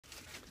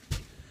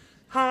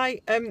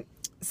Hi,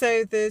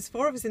 so there's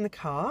 4 of us in the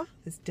car.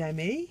 There's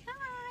Demi,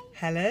 Hi.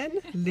 Helen,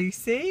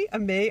 Lucy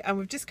and me, and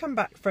we've just come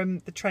back from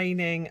the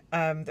training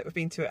that we've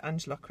been to at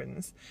Angela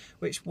Lochran's,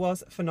 which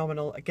was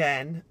phenomenal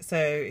again. So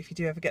if you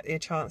do ever get the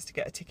chance to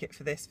get a ticket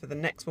for this, for the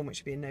next one,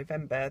 which will be in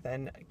November,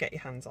 then get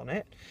your hands on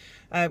it.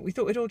 We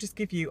thought we'd all just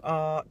give you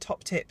our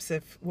top tips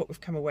of what we've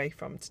come away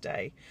from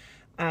today.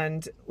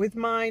 And with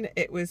mine,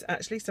 it was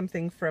actually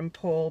something from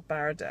Paul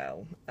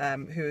Baradell,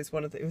 who is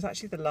it was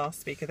actually the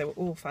last speaker. They were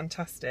all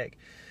fantastic.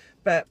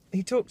 But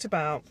he talked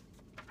about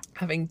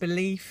having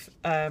belief,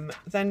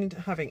 then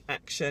having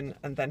action,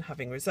 and then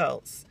having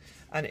results,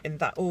 and in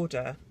that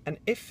order. And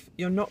if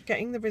you're not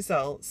getting the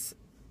results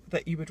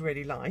that you would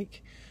really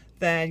like,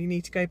 then you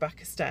need to go back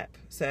a step.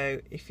 So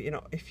if you're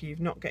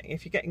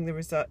getting the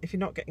result, if you're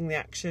not getting the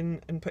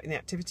action and putting the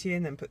activity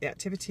in, then put the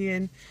activity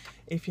in.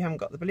 If you haven't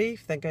got the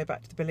belief, then go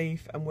back to the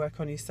belief and work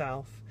on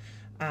yourself.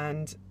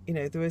 And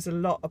there was a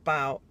lot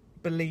about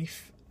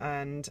belief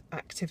and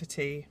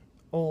activity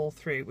all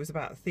through. It was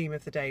about the theme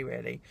of the day,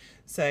 really.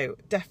 So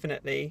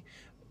definitely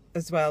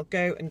as well,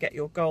 go and get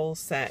your goals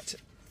set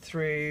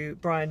through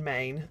Brian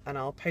Main, and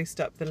I'll post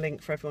up the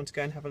link for everyone to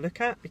go and have a look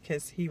at,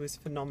 because he was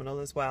phenomenal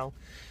as well.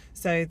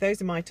 So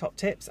those are my top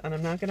tips, and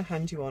I'm now going to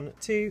hand you on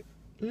to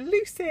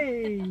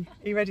Lucy.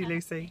 Are you ready,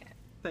 Lucy?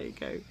 There you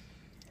go.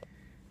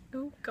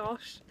 Oh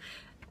gosh.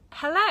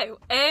 Hello,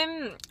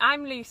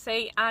 I'm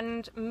Lucy,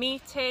 and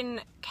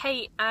meeting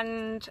Kate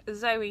and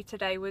Zoe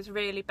today was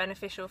really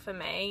beneficial for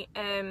me.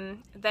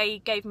 They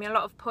gave me a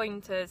lot of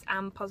pointers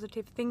and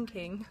positive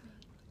thinking.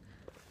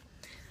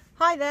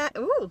 Hi there.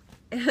 Ooh.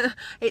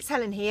 It's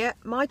Helen here.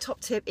 My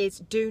top tip is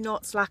do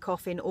not slack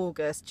off in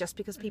August just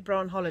because people are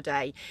on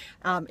holiday.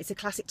 It's a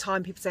classic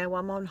time people say, oh,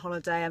 I'm on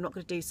holiday, I'm not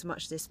going to do so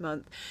much this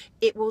month.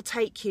 It will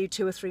take you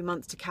 2 or 3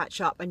 months to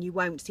catch up, and you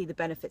won't see the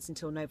benefits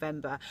until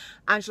November.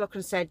 Angela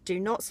Lochran said do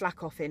not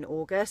slack off in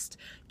August.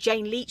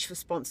 Jane Leach was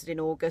sponsored in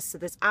August, so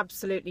there's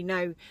absolutely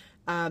no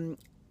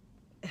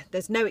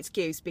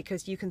excuse,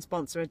 because you can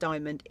sponsor a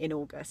diamond in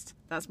August.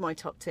 That's my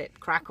top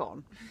tip. Crack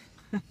on.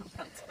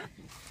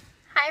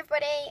 Hi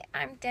everybody,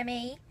 I'm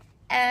Demi.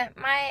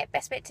 My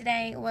best bit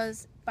today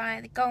was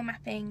by the goal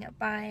mapping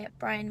by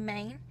Brian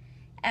Main,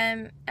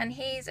 and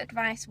his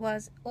advice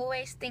was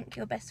always think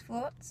your best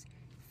thoughts,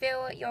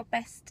 feel your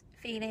best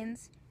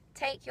feelings,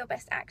 take your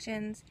best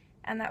actions,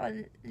 and that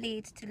will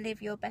lead to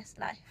live your best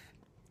life.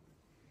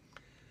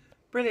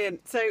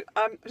 Brilliant. So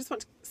I just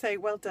want to say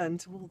well done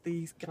to all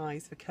these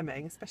guys for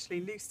coming, especially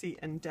Lucy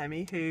and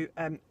Demi, who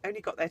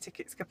only got their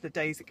tickets a couple of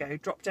days ago,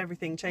 dropped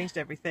everything, changed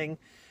everything.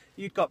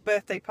 You'd got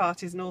birthday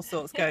parties and all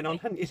sorts going on,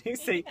 hadn't you,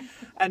 Lucy?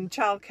 And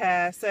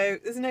childcare. So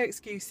there's no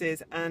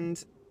excuses.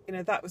 And,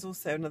 that was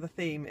also another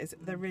theme, is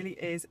there really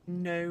is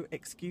no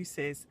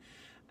excuses.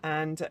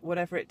 And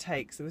whatever it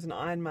takes. There was an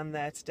Ironman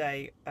there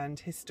today, and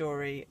his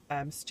story,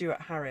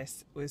 Stuart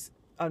Harris, was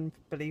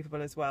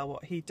unbelievable as well,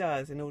 what he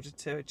does in order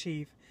to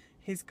achieve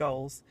his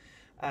goals.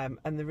 And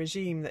the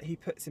regime that he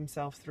puts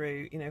himself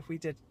through, if we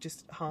did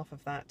just half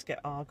of that to get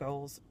our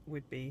goals,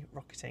 would be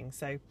rocketing.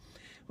 So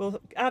we'll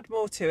add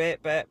more to it,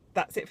 but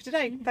that's it for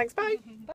today. Thanks, bye.